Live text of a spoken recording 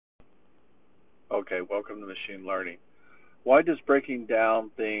Okay, welcome to machine learning. Why does breaking down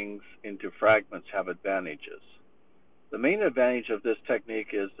things into fragments have advantages? The main advantage of this technique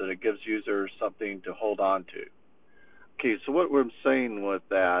is that it gives users something to hold on to. Okay, so what we're saying with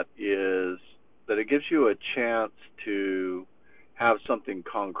that is that it gives you a chance to have something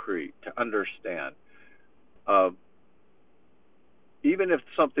concrete, to understand. Uh, Even if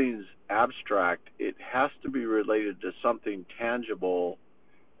something's abstract, it has to be related to something tangible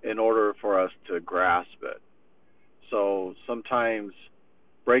in order for us to grasp it. So sometimes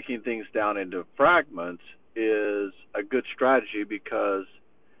breaking things down into fragments is a good strategy because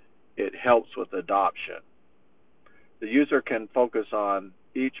it helps with adoption. The user can focus on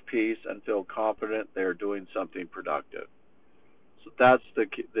each piece and feel confident they're doing something productive. So that's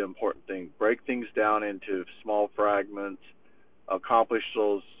the important thing. Break things down into small fragments, accomplish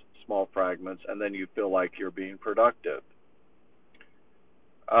those small fragments, and then you feel like you're being productive.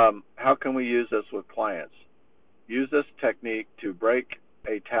 How can we use this with clients? Use this technique to break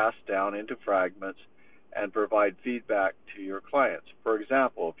a task down into fragments and provide feedback to your clients. For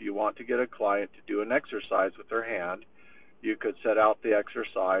example, if you want to get a client to do an exercise with their hand, you could set out the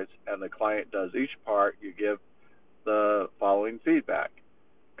exercise and the client does each part. You give the following feedback.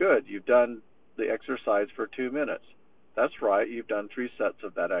 Good, you've done the exercise for 2 minutes. That's right, you've done 3 sets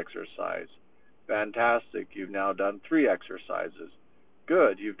of that exercise. Fantastic, you've now done 3 exercises.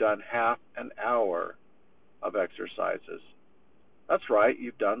 Good, you've done half an hour of exercises. That's right,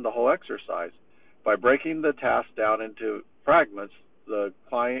 you've done the whole exercise. By breaking the task down into fragments, the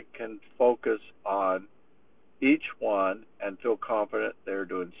client can focus on each one and feel confident they're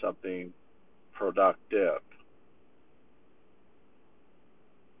doing something productive.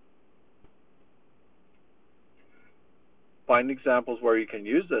 Find examples where you can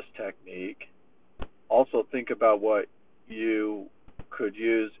use this technique. Also think about what you could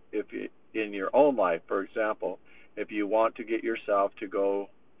use in your own life. For example, if you want to get yourself to go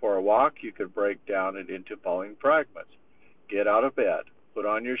for a walk, you could break down it into following fragments. Get out of bed, put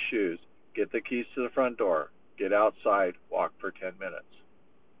on your shoes, get the keys to the front door, get outside, walk for 10 minutes.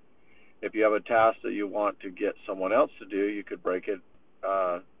 If you have a task that you want to get someone else to do, you could break it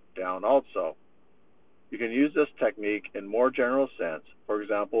down also. You can use this technique in more general sense. For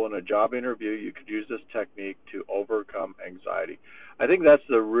example, in a job interview, you could use this technique to overcome anxiety. I think that's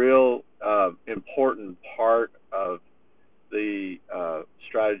the real important part of the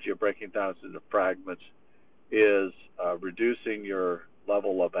strategy of breaking down into fragments is reducing your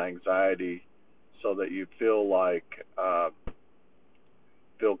level of anxiety so that you feel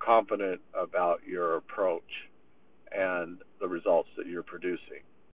confident about your approach and the results that you're producing.